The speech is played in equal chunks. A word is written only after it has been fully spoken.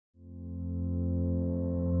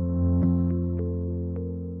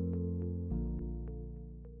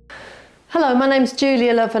Hello, my name's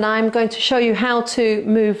Julia Love and I'm going to show you how to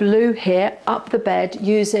move Lou here up the bed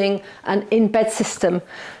using an in-bed system.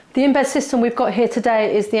 The in-bed system we've got here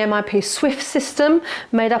today is the MIP Swift system,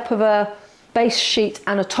 made up of a base sheet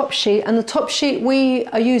and a top sheet, and the top sheet we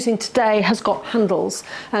are using today has got handles,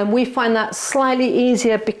 and we find that slightly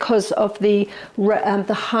easier because of the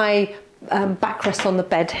high backrest on the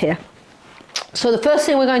bed here. So the first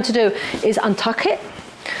thing we're going to do is untuck it.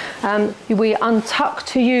 We untuck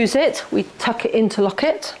to use it, we tuck it in to lock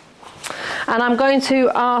it, and I'm going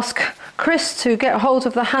to ask Chris to get hold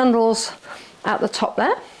of the handles at the top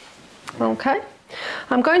there. Okay.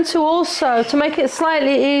 I'm going to also, to make it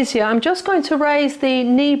slightly easier, I'm just going to raise the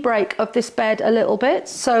knee break of this bed a little bit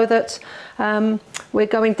so that we're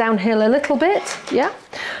going downhill a little bit, yeah.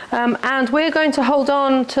 And we're going to hold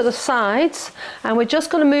on to the sides and we're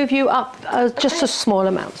just going to move you up just a small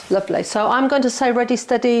amount. Lovely. So I'm going to say ready,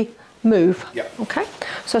 steady, move. Yep. Okay.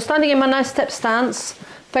 So standing in my nice step stance,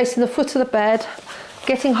 facing the foot of the bed,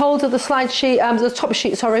 getting hold of the slide sheet, the top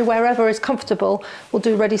sheet, sorry, wherever is comfortable, we'll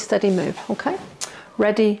do ready, steady, move. Okay.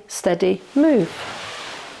 Ready, steady, move.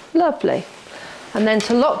 Lovely. And then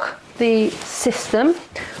to lock the system,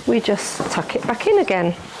 we just tuck it back in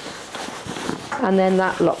again. And then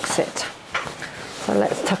that locks it. So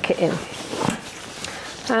let's tuck it in.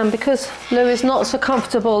 And because Lou is not so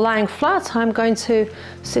comfortable lying flat, I'm going to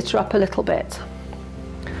sit her up a little bit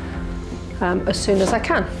as soon as I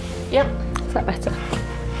can. Yep. Is that better?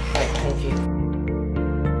 Thank you.